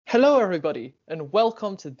Hello, everybody, and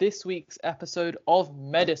welcome to this week's episode of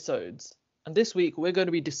Medisodes. And this week, we're going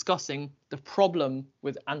to be discussing the problem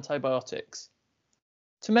with antibiotics.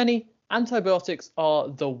 To many, antibiotics are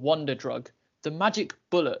the wonder drug, the magic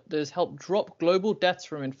bullet that has helped drop global deaths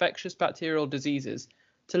from infectious bacterial diseases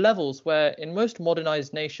to levels where, in most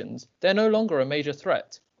modernized nations, they're no longer a major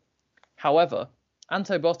threat. However,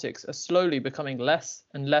 antibiotics are slowly becoming less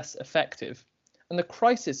and less effective, and the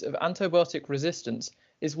crisis of antibiotic resistance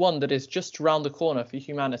is one that is just around the corner for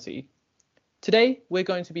humanity. Today, we're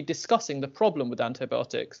going to be discussing the problem with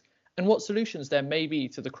antibiotics and what solutions there may be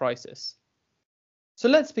to the crisis. So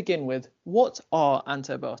let's begin with, what are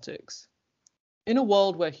antibiotics? In a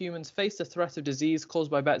world where humans face the threat of disease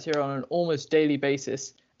caused by bacteria on an almost daily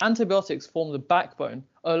basis, antibiotics form the backbone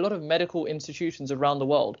of a lot of medical institutions around the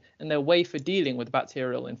world and their way for dealing with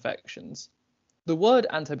bacterial infections. The word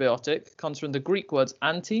antibiotic comes from the Greek words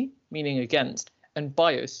anti, meaning against, and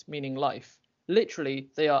bios, meaning life. Literally,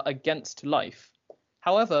 they are against life.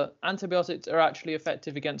 However, antibiotics are actually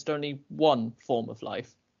effective against only one form of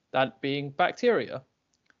life, that being bacteria.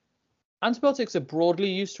 Antibiotics are broadly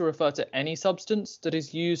used to refer to any substance that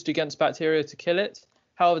is used against bacteria to kill it.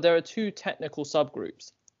 However, there are two technical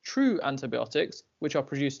subgroups: true antibiotics, which are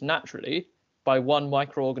produced naturally by one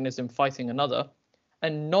microorganism fighting another,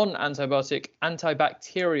 and non-antibiotic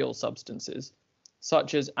antibacterial substances,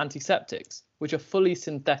 such as antiseptics, which are fully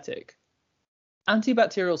synthetic.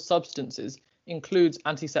 Antibacterial substances includes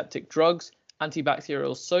antiseptic drugs,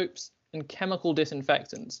 antibacterial soaps, and chemical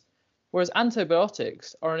disinfectants, whereas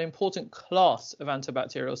antibiotics are an important class of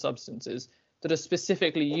antibacterial substances that are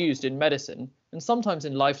specifically used in medicine and sometimes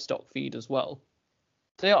in livestock feed as well.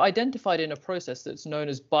 They are identified in a process that's known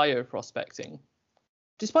as bioprospecting.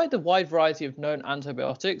 Despite the wide variety of known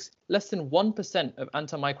antibiotics, less than 1% of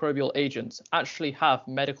antimicrobial agents actually have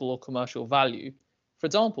medical or commercial value. For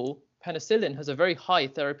example, penicillin has a very high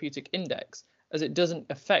therapeutic index as it doesn't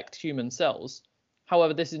affect human cells.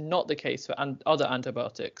 However, this is not the case for other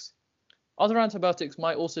antibiotics. Other antibiotics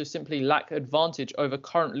might also simply lack advantage over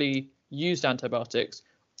currently used antibiotics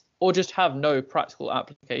or just have no practical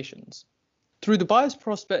applications. Through the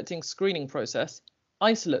bioprospecting screening process,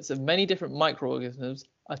 isolates of many different microorganisms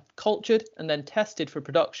are cultured and then tested for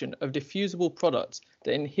production of diffusible products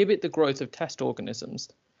that inhibit the growth of test organisms.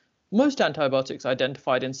 Most antibiotics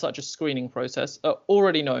identified in such a screening process are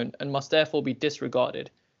already known and must therefore be disregarded.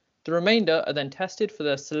 The remainder are then tested for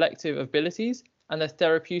their selective abilities and their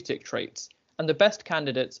therapeutic traits, and the best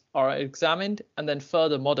candidates are examined and then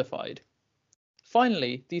further modified.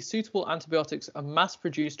 Finally, these suitable antibiotics are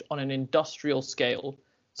mass-produced on an industrial scale,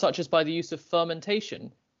 such as by the use of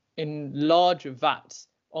fermentation in large vats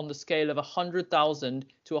on the scale of 100,000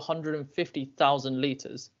 to 150,000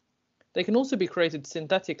 litres. They can also be created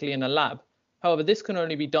synthetically in a lab. However, this can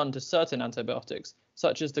only be done to certain antibiotics,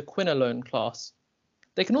 such as the quinolone class.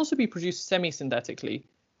 They can also be produced semi-synthetically,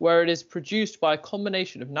 where it is produced by a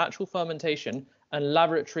combination of natural fermentation and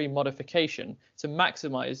laboratory modification to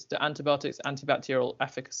maximize the antibiotic's antibacterial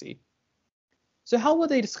efficacy. So how were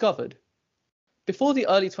they discovered? Before the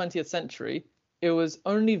early 20th century, it was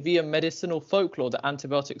only via medicinal folklore that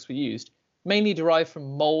antibiotics were used, mainly derived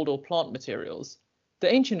from mold or plant materials.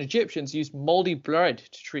 The ancient Egyptians used moldy bread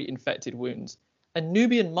to treat infected wounds, and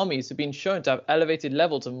Nubian mummies have been shown to have elevated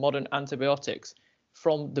levels of modern antibiotics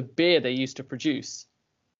from the beer they used to produce.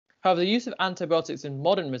 However, the use of antibiotics in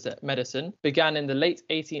modern medicine began in the late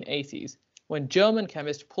 1880s, when German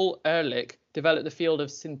chemist Paul Ehrlich developed the field of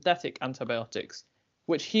synthetic antibiotics,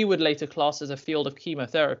 which he would later class as a field of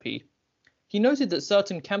chemotherapy. He noted that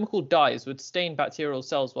certain chemical dyes would stain bacterial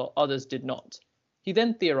cells while others did not. He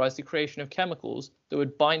then theorized the creation of chemicals that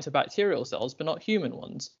would bind to bacterial cells but not human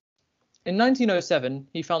ones. In 1907,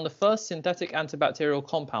 he found the first synthetic antibacterial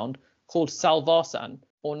compound called salvarsan,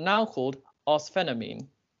 or now called arsphenamine.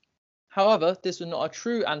 However, this was not a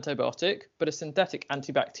true antibiotic, but a synthetic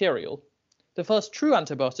antibacterial. The first true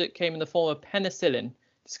antibiotic came in the form of penicillin,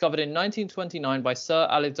 discovered in 1929 by Sir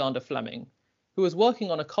Alexander Fleming, who was working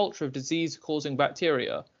on a culture of disease-causing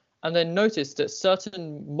bacteria, and then noticed that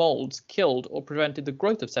certain molds killed or prevented the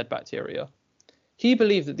growth of said bacteria. He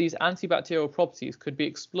believed that these antibacterial properties could be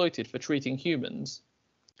exploited for treating humans.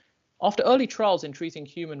 After early trials in treating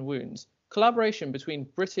human wounds, collaboration between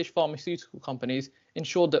British pharmaceutical companies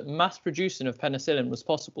ensured that mass production of penicillin was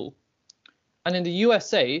possible. And in the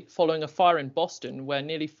USA, following a fire in Boston where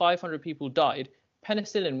nearly 500 people died,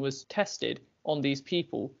 penicillin was tested on these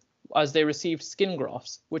people as they received skin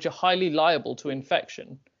grafts, which are highly liable to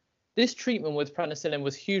infection. This treatment with penicillin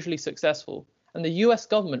was hugely successful, and the US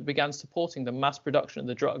government began supporting the mass production of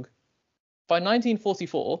the drug. By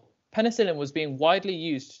 1944, Penicillin was being widely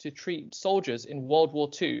used to treat soldiers in World War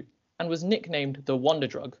II and was nicknamed the wonder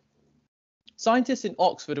drug. Scientists in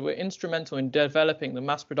Oxford were instrumental in developing the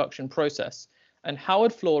mass production process, and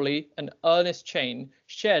Howard Florey and Ernest Chain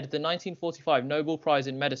shared the 1945 Nobel Prize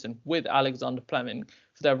in Medicine with Alexander Fleming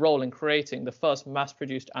for their role in creating the first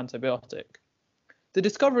mass-produced antibiotic. The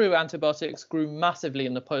discovery of antibiotics grew massively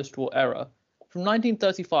in the post-war era. From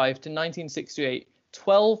 1935 to 1968,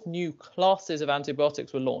 12 new classes of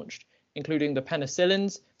antibiotics were launched, including the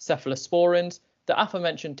penicillins, cephalosporins, the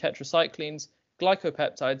aforementioned tetracyclines,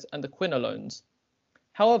 glycopeptides, and the quinolones.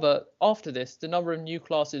 However, after this, the number of new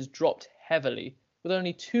classes dropped heavily, with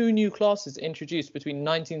only 2 new classes introduced between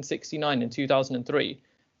 1969 and 2003,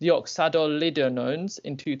 the oxazolidinones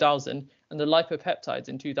in 2000 and the lipopeptides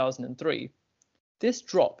in 2003. This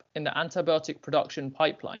drop in the antibiotic production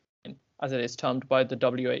pipeline, as it is termed by the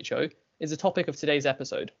WHO, is the topic of today's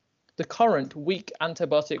episode. The current weak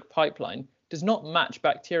antibiotic pipeline does not match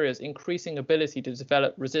bacteria's increasing ability to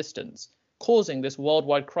develop resistance, causing this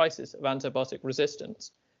worldwide crisis of antibiotic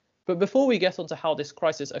resistance. But before we get onto how this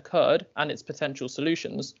crisis occurred and its potential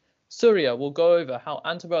solutions, Surya will go over how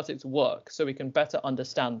antibiotics work so we can better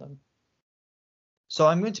understand them. So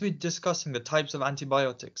I'm going to be discussing the types of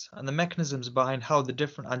antibiotics and the mechanisms behind how the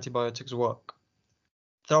different antibiotics work.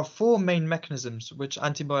 There are 4 main mechanisms which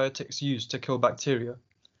antibiotics use to kill bacteria.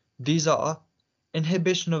 These are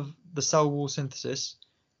inhibition of the cell wall synthesis,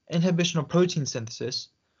 inhibition of protein synthesis,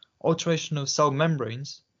 alteration of cell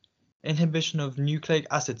membranes, inhibition of nucleic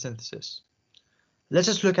acid synthesis. Let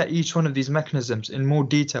us look at each one of these mechanisms in more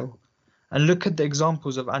detail and look at the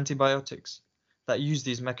examples of antibiotics that use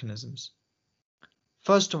these mechanisms.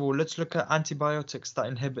 First of all, let's look at antibiotics that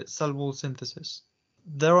inhibit cell wall synthesis.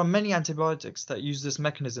 There are many antibiotics that use this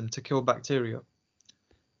mechanism to kill bacteria.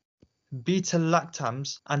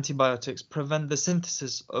 Beta-lactams antibiotics prevent the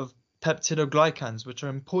synthesis of peptidoglycans, which are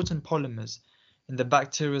important polymers in the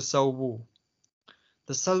bacterial cell wall.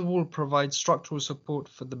 The cell wall provides structural support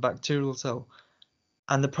for the bacterial cell,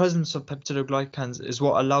 and the presence of peptidoglycans is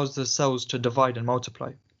what allows the cells to divide and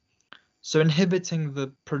multiply. So inhibiting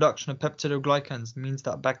the production of peptidoglycans means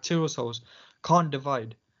that bacterial cells can't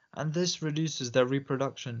divide, and this reduces their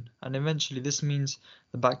reproduction, and eventually this means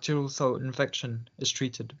the bacterial cell infection is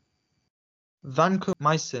treated.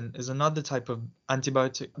 Vancomycin is another type of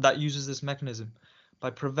antibiotic that uses this mechanism by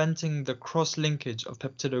preventing the cross-linkage of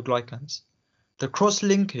peptidoglycans. The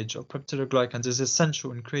cross-linkage of peptidoglycans is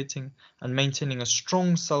essential in creating and maintaining a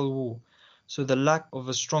strong cell wall, so the lack of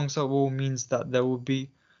a strong cell wall means that there will be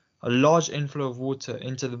a large inflow of water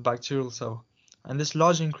into the bacterial cell, and this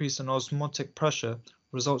large increase in osmotic pressure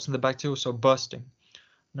results in the bacterial cell bursting,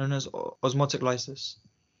 known as osmotic lysis.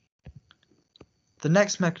 The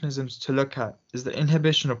next mechanisms to look at is the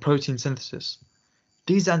inhibition of protein synthesis.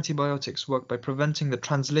 These antibiotics work by preventing the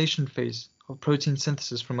translation phase of protein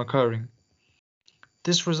synthesis from occurring.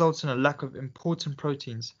 This results in a lack of important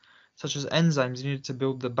proteins, such as enzymes needed to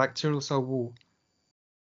build the bacterial cell wall.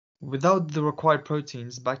 Without the required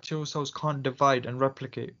proteins, bacterial cells can't divide and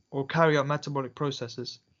replicate or carry out metabolic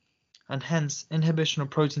processes, and hence inhibition of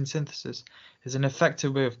protein synthesis is an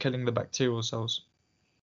effective way of killing the bacterial cells.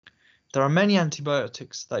 There are many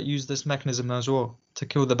antibiotics that use this mechanism as well to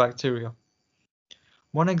kill the bacteria.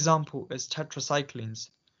 One example is tetracyclines,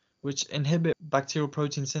 which inhibit bacterial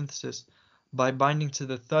protein synthesis by binding to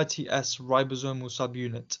the 30S ribosomal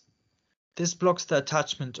subunit. This blocks the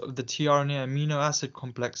attachment of the tRNA amino acid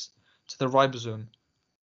complex to the ribosome,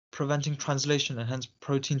 preventing translation, and hence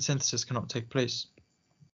protein synthesis cannot take place.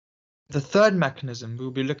 The third mechanism we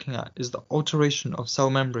will be looking at is the alteration of cell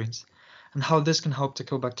membranes and how this can help to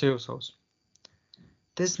kill bacterial cells.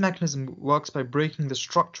 This mechanism works by breaking the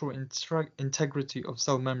structural integrity of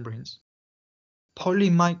cell membranes.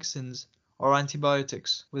 Polymyxins are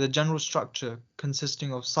antibiotics with a general structure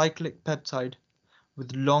consisting of cyclic peptide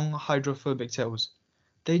with long hydrophobic tails.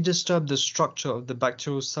 They disturb the structure of the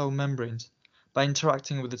bacterial cell membranes by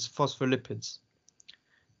interacting with its phospholipids.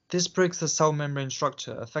 This breaks the cell membrane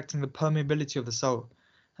structure, affecting the permeability of the cell,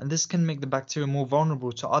 and this can make the bacteria more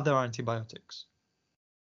vulnerable to other antibiotics.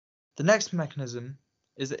 The next mechanism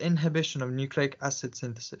is the inhibition of nucleic acid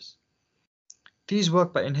synthesis. These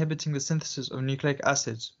work by inhibiting the synthesis of nucleic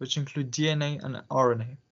acids, which include DNA and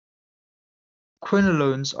RNA.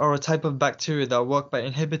 Quinolones are a type of bacteria that work by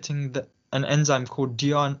inhibiting an enzyme called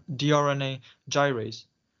deRNA gyrase,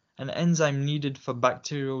 an enzyme needed for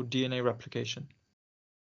bacterial DNA replication.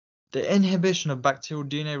 The inhibition of bacterial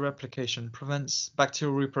DNA replication prevents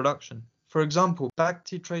bacterial reproduction. For example,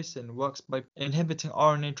 bactitracin works by inhibiting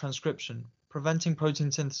RNA transcription, preventing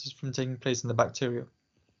protein synthesis from taking place in the bacteria.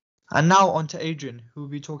 And now on to Adrian, who will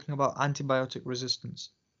be talking about antibiotic resistance.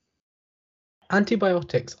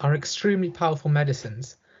 Antibiotics are extremely powerful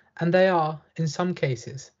medicines, and they are, in some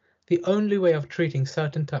cases, the only way of treating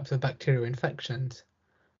certain types of bacterial infections.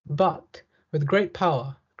 But with great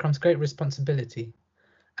power comes great responsibility,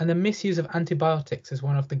 and the misuse of antibiotics is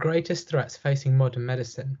one of the greatest threats facing modern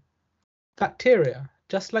medicine. Bacteria,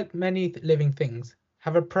 just like many living things,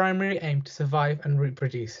 have a primary aim to survive and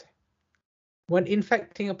reproduce. When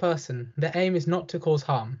infecting a person, the aim is not to cause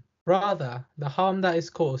harm. Rather, the harm that is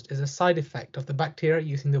caused is a side effect of the bacteria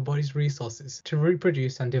using the body's resources to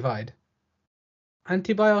reproduce and divide.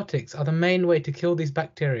 Antibiotics are the main way to kill these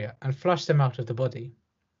bacteria and flush them out of the body.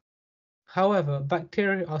 However,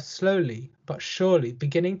 bacteria are slowly but surely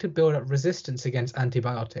beginning to build up resistance against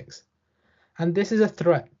antibiotics, and this is a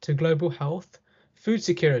threat to global health, food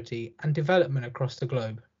security, and development across the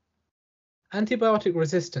globe. Antibiotic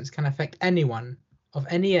resistance can affect anyone of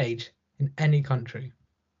any age in any country.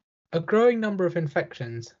 A growing number of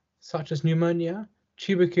infections, such as pneumonia,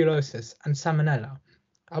 tuberculosis, and salmonella,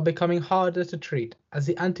 are becoming harder to treat as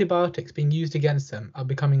the antibiotics being used against them are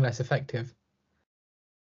becoming less effective.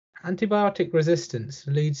 Antibiotic resistance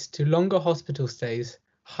leads to longer hospital stays,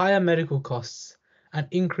 higher medical costs, and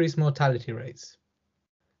increased mortality rates.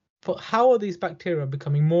 But how are these bacteria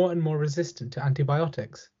becoming more and more resistant to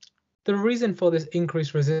antibiotics? The reason for this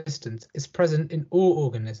increased resistance is present in all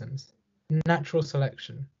organisms: natural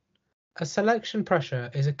selection. A selection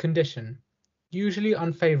pressure is a condition, usually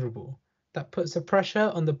unfavorable, that puts a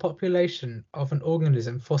pressure on the population of an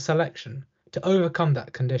organism for selection to overcome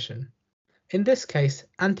that condition. In this case,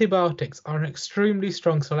 antibiotics are an extremely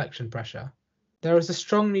strong selection pressure. There is a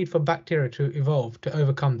strong need for bacteria to evolve to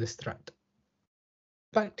overcome this threat.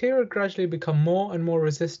 Bacteria gradually become more and more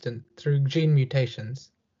resistant through gene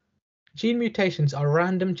mutations. Gene mutations are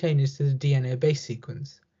random changes to the DNA base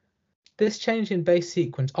sequence. This change in base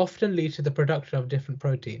sequence often leads to the production of different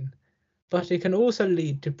protein, but it can also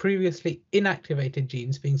lead to previously inactivated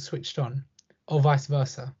genes being switched on, or vice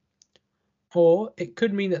versa. Or it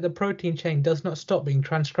could mean that the protein chain does not stop being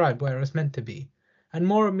transcribed where it was meant to be, and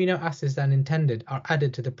more amino acids than intended are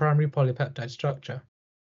added to the primary polypeptide structure.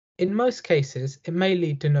 In most cases, it may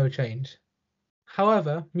lead to no change.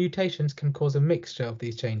 However, mutations can cause a mixture of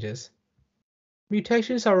these changes.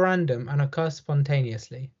 Mutations are random and occur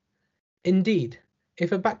spontaneously. Indeed,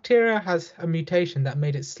 if a bacteria has a mutation that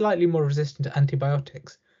made it slightly more resistant to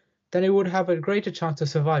antibiotics, then it would have a greater chance of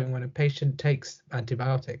surviving when a patient takes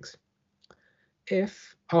antibiotics.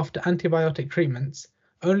 If, after antibiotic treatments,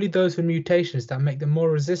 only those with mutations that make them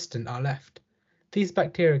more resistant are left, these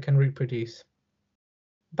bacteria can reproduce.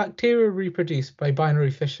 Bacteria reproduce by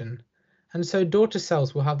binary fission, and so daughter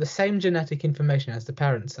cells will have the same genetic information as the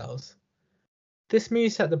parent cells. This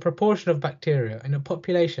means that the proportion of bacteria in a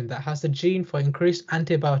population that has the gene for increased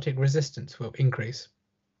antibiotic resistance will increase.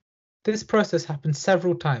 This process happens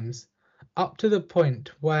several times, up to the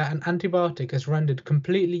point where an antibiotic is rendered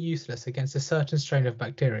completely useless against a certain strain of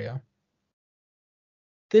bacteria.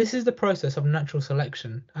 This is the process of natural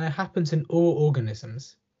selection, and it happens in all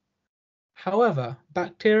organisms. However,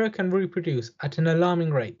 bacteria can reproduce at an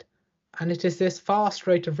alarming rate, and it is this fast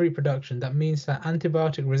rate of reproduction that means that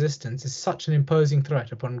antibiotic resistance is such an imposing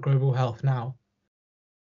threat upon global health now.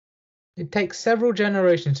 It takes several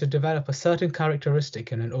generations to develop a certain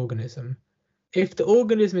characteristic in an organism. If the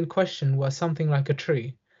organism in question were something like a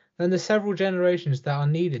tree, then the several generations that are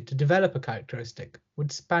needed to develop a characteristic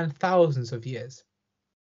would span thousands of years.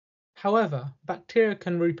 However, bacteria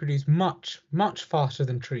can reproduce much, much faster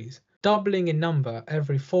than trees, doubling in number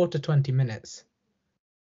every 4 to 20 minutes.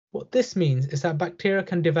 What this means is that bacteria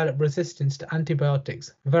can develop resistance to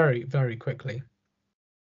antibiotics very, very quickly.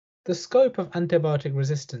 The scope of antibiotic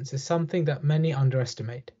resistance is something that many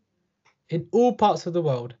underestimate. In all parts of the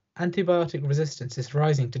world, antibiotic resistance is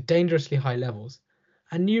rising to dangerously high levels,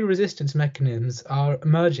 and new resistance mechanisms are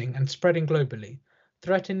emerging and spreading globally,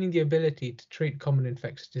 threatening the ability to treat common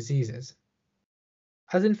infectious diseases.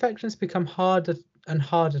 As infections become harder and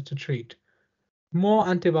harder to treat, more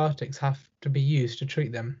antibiotics have to be used to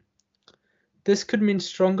treat them. This could mean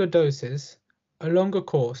stronger doses, a longer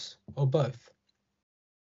course, or both.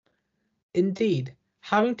 Indeed,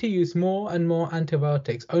 having to use more and more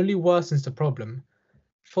antibiotics only worsens the problem,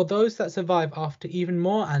 for those that survive after even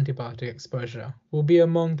more antibiotic exposure will be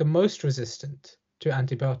among the most resistant to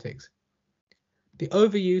antibiotics. The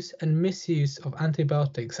overuse and misuse of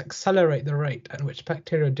antibiotics accelerate the rate at which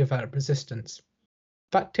bacteria develop resistance.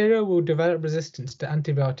 Bacteria will develop resistance to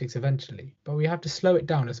antibiotics eventually, but we have to slow it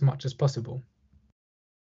down as much as possible.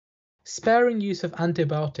 Sparing use of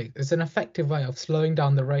antibiotics is an effective way of slowing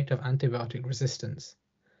down the rate of antibiotic resistance.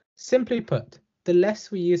 Simply put, the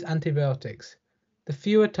less we use antibiotics, the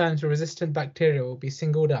fewer times resistant bacteria will be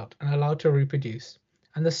singled out and allowed to reproduce,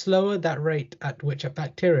 and the slower that rate at which a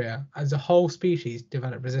bacteria as a whole species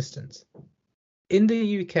develop resistance. In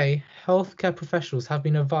the UK, healthcare professionals have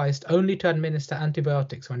been advised only to administer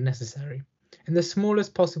antibiotics when necessary, in the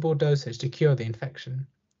smallest possible dosage to cure the infection.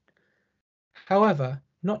 However,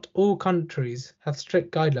 not all countries have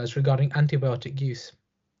strict guidelines regarding antibiotic use.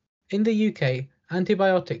 In the UK,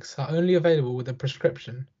 antibiotics are only available with a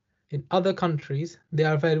prescription. In other countries, they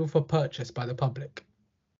are available for purchase by the public.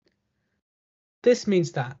 This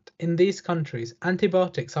means that, in these countries,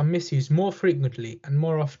 antibiotics are misused more frequently and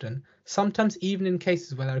more often, sometimes even in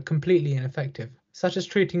cases where they are completely ineffective, such as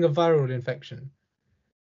treating a viral infection.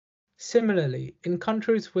 Similarly, in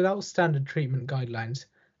countries without standard treatment guidelines,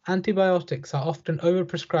 antibiotics are often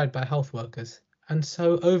overprescribed by health workers, and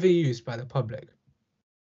so overused by the public.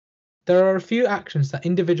 There are a few actions that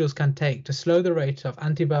individuals can take to slow the rate of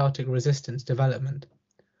antibiotic resistance development.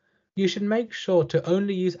 You should make sure to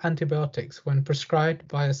only use antibiotics when prescribed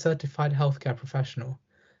by a certified healthcare professional,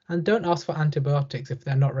 and don't ask for antibiotics if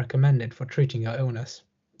they're not recommended for treating your illness.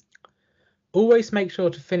 Always make sure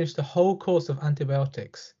to finish the whole course of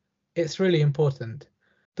antibiotics. It's really important.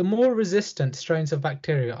 The more resistant strains of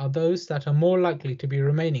bacteria are those that are more likely to be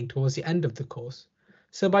remaining towards the end of the course,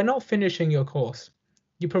 so by not finishing your course,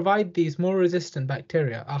 you provide these more resistant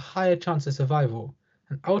bacteria a higher chance of survival,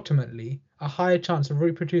 and ultimately a higher chance of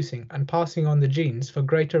reproducing and passing on the genes for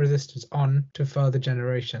greater resistance on to further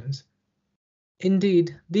generations.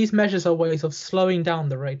 Indeed, these measures are ways of slowing down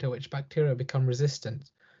the rate at which bacteria become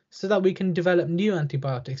resistant, so that we can develop new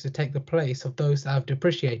antibiotics to take the place of those that have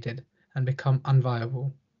depreciated and become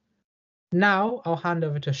unviable. Now I'll hand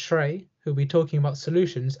over to Shrey, who will be talking about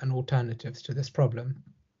solutions and alternatives to this problem.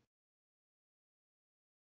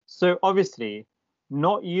 So obviously,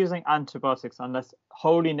 not using antibiotics unless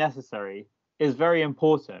wholly necessary is very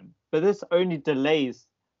important, but this only delays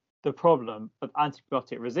the problem of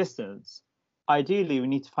antibiotic resistance. Ideally, we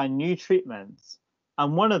need to find new treatments,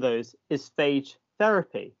 and one of those is phage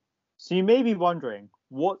therapy. So you may be wondering,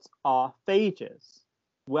 what are phages?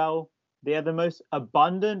 Well, they are the most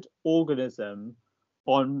abundant organism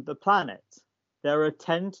on the planet. There are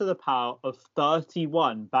 10 to the power of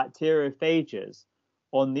 31 bacteriophages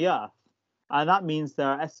on the Earth. And that means there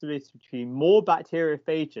are estimated to be more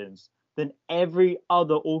bacteriophages than every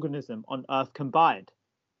other organism on Earth combined.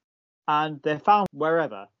 And they're found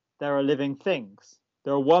wherever there are living things.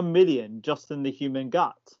 There are 1 million just in the human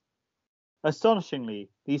gut. Astonishingly,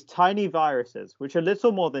 these tiny viruses, which are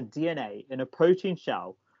little more than DNA in a protein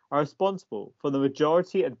shell, are responsible for the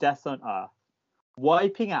majority of deaths on Earth,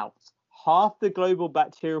 wiping out half the global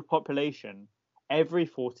bacterial population every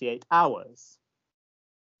 48 hours.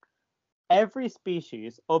 Every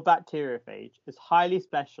species of bacteriophage is highly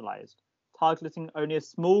specialized, targeting only a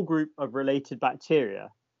small group of related bacteria.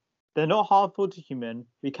 They're not harmful to humans.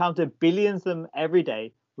 We counted billions of them every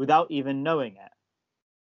day without even knowing it.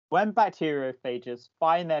 When bacteriophages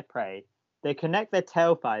find their prey, they connect their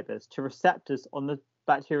tail fibers to receptors on the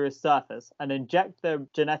bacteria's surface and inject their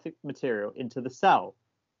genetic material into the cell.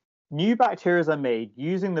 New bacteria are made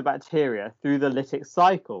using the bacteria through the lytic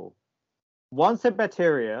cycle. Once the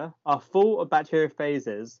bacteria are full of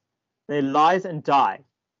bacteriophages, they lyse and die,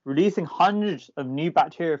 releasing hundreds of new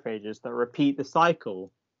bacteriophages that repeat the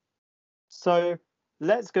cycle. So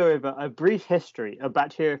let's go over a brief history of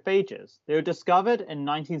bacteriophages. They were discovered in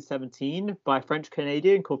 1917 by a French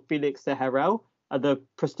Canadian called Félix Séhérel at the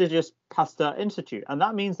prestigious Pasteur Institute. And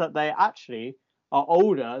that means that they actually are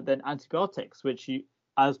older than antibiotics, which,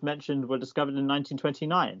 as mentioned, were discovered in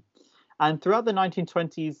 1929. And throughout the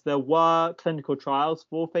 1920s, there were clinical trials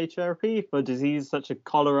for phage therapy for diseases such as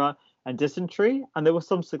cholera and dysentery, and there was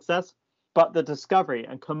some success. But the discovery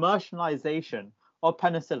and commercialization of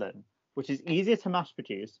penicillin, which is easier to mass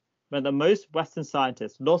produce, meant that most Western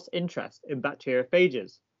scientists lost interest in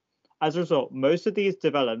bacteriophages. As a result, most of these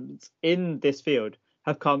developments in this field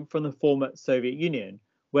have come from the former Soviet Union,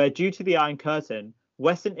 where due to the Iron Curtain,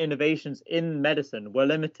 Western innovations in medicine were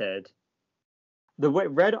limited. The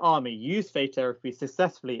Red Army used phage therapy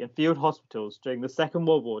successfully in field hospitals during the Second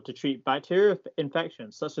World War to treat bacterial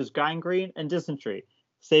infections such as gangrene and dysentery,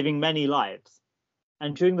 saving many lives.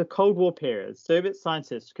 And during the Cold War period, Soviet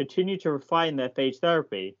scientists continued to refine their phage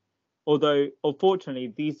therapy, although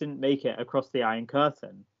unfortunately these didn't make it across the Iron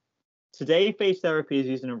Curtain. Today, phage therapy is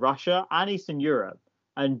used in Russia and Eastern Europe,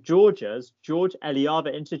 and Georgia's George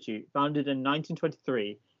Eliava Institute, founded in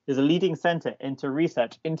 1923, is a leading center into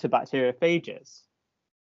research into bacteriophages.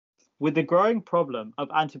 With the growing problem of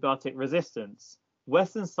antibiotic resistance,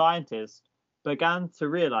 Western scientists began to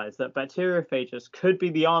realize that bacteriophages could be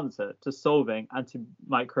the answer to solving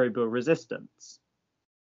antimicrobial resistance.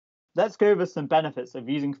 Let's go over some benefits of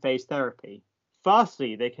using phage therapy.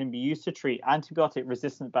 Firstly, they can be used to treat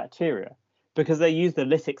antibiotic-resistant bacteria because they use the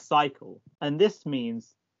lytic cycle, and this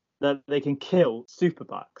means that they can kill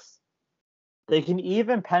superbugs. They can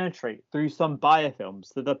even penetrate through some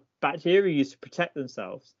biofilms that the bacteria use to protect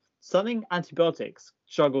themselves, something antibiotics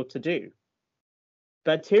struggle to do.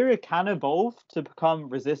 Bacteria can evolve to become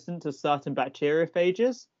resistant to certain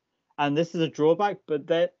bacteriophages, and this is a drawback, but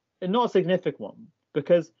they're not a significant one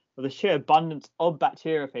because of the sheer abundance of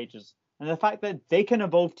bacteriophages and the fact that they can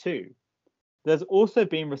evolve too. There's also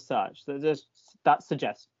been research that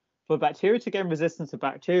suggests for bacteria to gain resistance to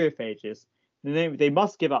bacteriophages, they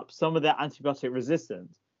must give up some of their antibiotic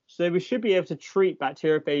resistance. So we should be able to treat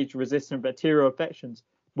bacteriophage-resistant bacterial infections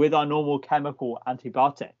with our normal chemical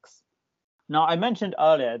antibiotics. Now, I mentioned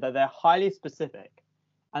earlier that they're highly specific,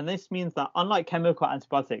 and this means that unlike chemical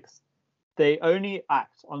antibiotics, they only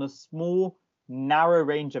act on a small, narrow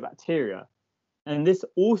range of bacteria. And this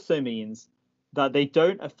also means that they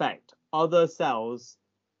don't affect other cells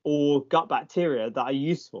or gut bacteria that are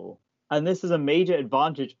useful. And this is a major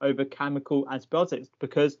advantage over chemical antibiotics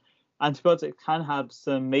because antibiotics can have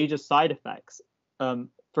some major side effects.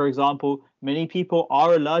 For example, many people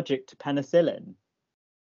are allergic to penicillin.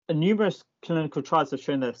 And numerous clinical trials have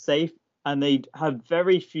shown they're safe and they have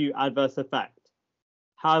very few adverse effects.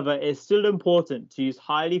 However, it's still important to use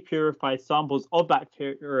highly purified samples of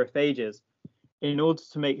bacteriophages in order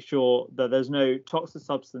to make sure that there's no toxic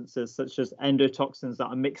substances such as endotoxins that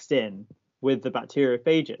are mixed in with the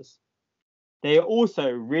bacteriophages. They are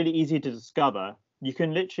also really easy to discover. You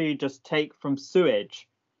can literally just take from sewage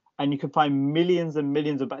and you can find millions and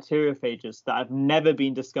millions of bacteriophages that have never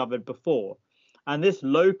been discovered before. And this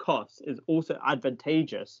low cost is also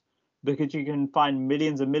advantageage because you can find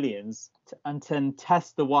millions and millions and then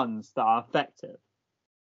test the ones that are effective.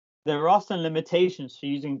 There are some limitations to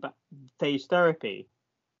using phage therapy.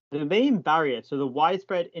 The main barrier to the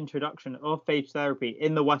widespread introduction of phage therapy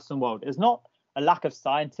in the Western world is not a lack of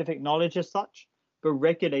scientific knowledge as such, but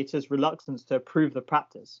regulators' reluctance to approve the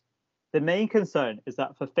practice. The main concern is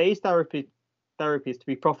that for phage therapies to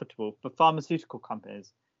be profitable for pharmaceutical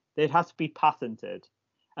companies, they'd have to be patented.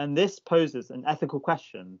 And this poses an ethical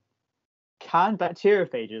question. Can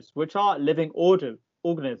bacteriophages, which are living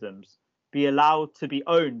organisms, be allowed to be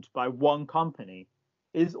owned by one company?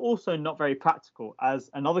 It is also not very practical, as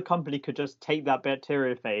another company could just take that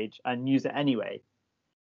bacteriophage and use it anyway.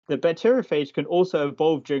 The bacteriophage can also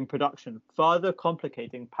evolve during production, further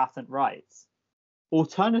complicating patent rights.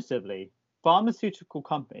 Alternatively, pharmaceutical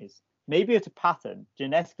companies may be able to patent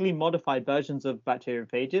genetically modified versions of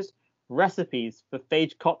bacteriophages, recipes for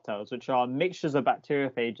phage cocktails, which are mixtures of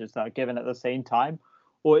bacteriophages that are given at the same time,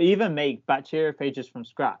 or even make bacteriophages from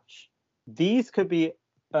scratch. These could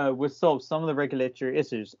would solve some of the regulatory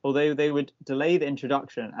issues, although they would delay the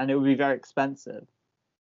introduction and it would be very expensive.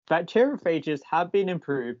 Bacteriophages have been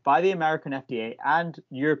approved by the American FDA and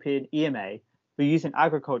European EMA for use in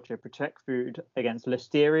agriculture to protect food against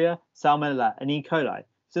Listeria, Salmonella, and E. coli.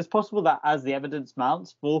 So it's possible that as the evidence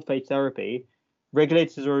mounts for phage therapy,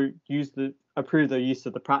 regulators will approve the use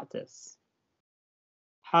of the practice.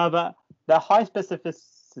 However, their high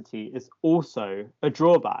specificity is also a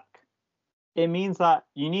drawback. It means that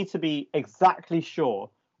you need to be exactly sure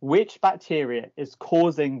which bacteria is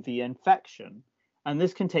causing the infection, and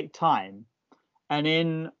this can take time. And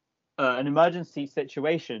in an emergency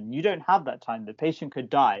situation, you don't have that time. The patient could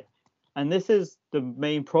die. And this is the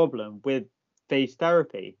main problem with phage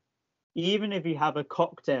therapy. Even if you have a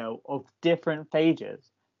cocktail of different phages,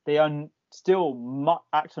 they are still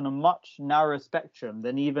act on a much narrower spectrum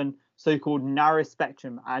than even so-called narrow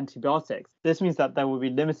spectrum antibiotics. This means that there will be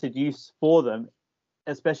limited use for them,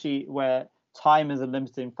 especially where time is a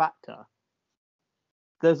limiting factor.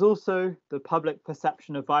 There's also the public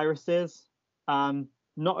perception of viruses, not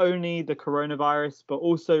only the coronavirus, but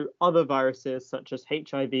also other viruses such as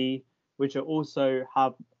HIV, which also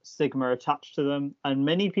have stigma attached to them. And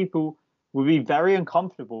many people will be very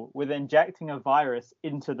uncomfortable with injecting a virus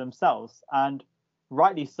into themselves, and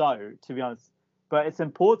rightly so, to be honest. But it's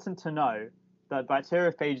important to know that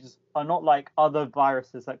bacteriophages are not like other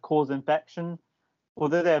viruses that cause infection.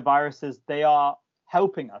 Although they're viruses, they are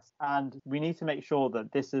helping us, and we need to make sure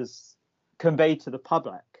that this is conveyed to the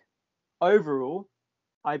public. Overall,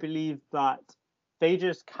 I believe that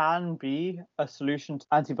phages can be a solution to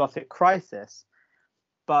antibiotic crisis,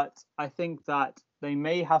 but I think that they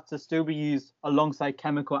may have to still be used alongside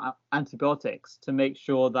chemical antibiotics to make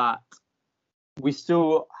sure that we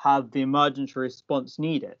still have the emergency response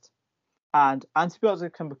needed. And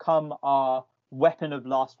antibiotics can become our weapon of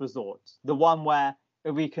last resort, the one where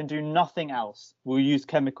if we can do nothing else, we'll use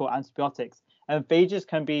chemical antibiotics. And phages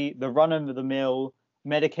can be the run-of-the-mill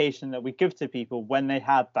medication that we give to people when they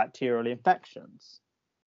have bacterial infections.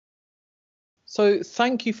 So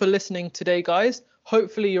thank you for listening today, guys.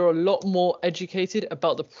 Hopefully you're a lot more educated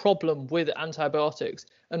about the problem with antibiotics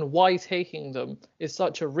and why taking them is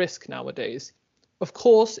such a risk nowadays. Of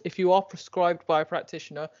course, if you are prescribed by a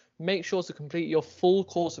practitioner, make sure to complete your full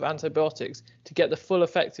course of antibiotics to get the full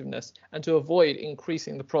effectiveness and to avoid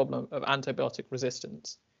increasing the problem of antibiotic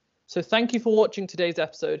resistance. So thank you for watching today's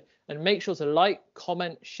episode, and make sure to like,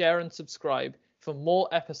 comment, share and subscribe for more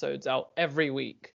episodes out every week.